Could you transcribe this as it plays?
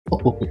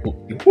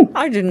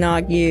I did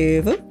not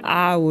give up.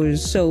 I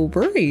was so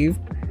brave.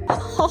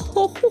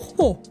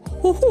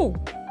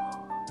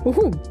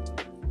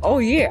 Oh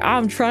yeah,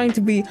 I'm trying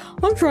to be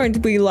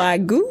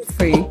like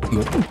Goofy.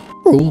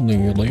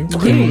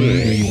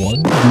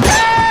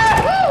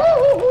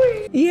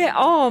 Yeah,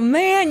 oh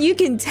man, you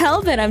can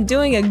tell that I'm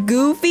doing a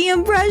Goofy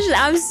impression.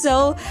 I'm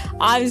so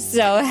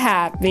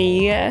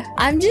happy.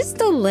 I'm just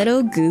a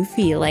little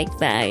goofy like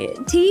that.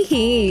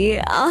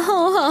 Teehee.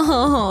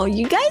 Oh,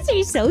 you guys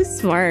are so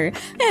smart.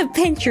 I'm gonna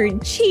pinch your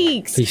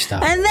cheeks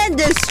and then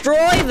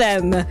destroy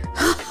them.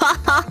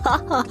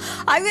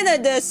 I'm gonna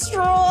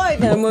destroy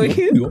them.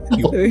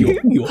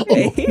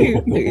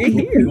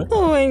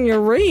 When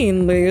you're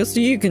reading this,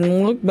 you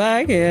can look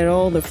back at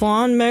all the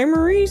fond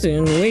memories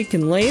and we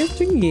can laugh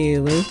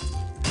together.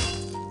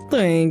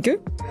 Thank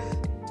you.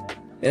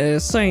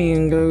 As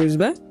saying goes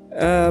back,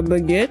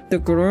 Baguette the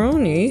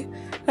Kronii.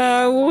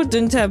 I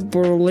wouldn't have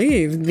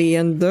believed the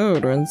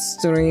endurance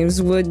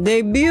streams would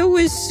debut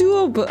with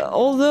soup,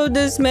 although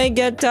this may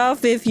get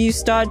tough if you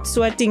start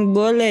sweating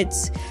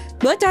bullets.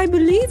 But I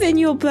believe in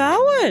your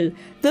power.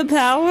 The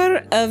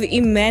power of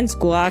immense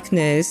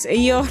guacness.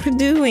 You're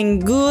doing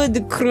good,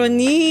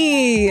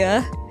 Kronii.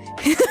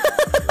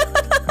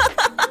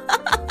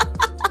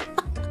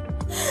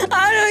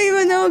 I don't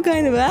even know what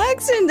kind of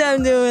accent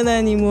I'm doing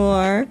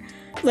anymore.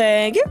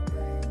 Thank you.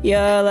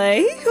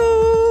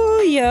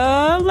 Yalla-hee-hoo,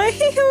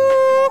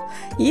 yalla-hee-hoo,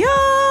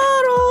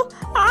 yodel,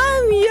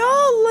 I'm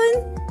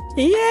yodeling.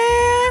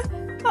 Yeah,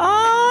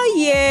 oh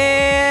yeah.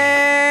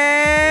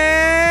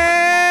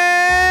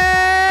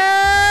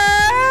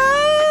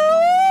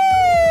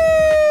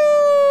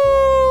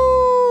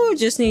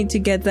 Just need to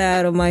get that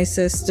out of my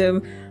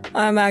system.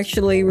 I'm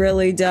actually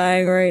really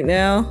dying right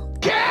now.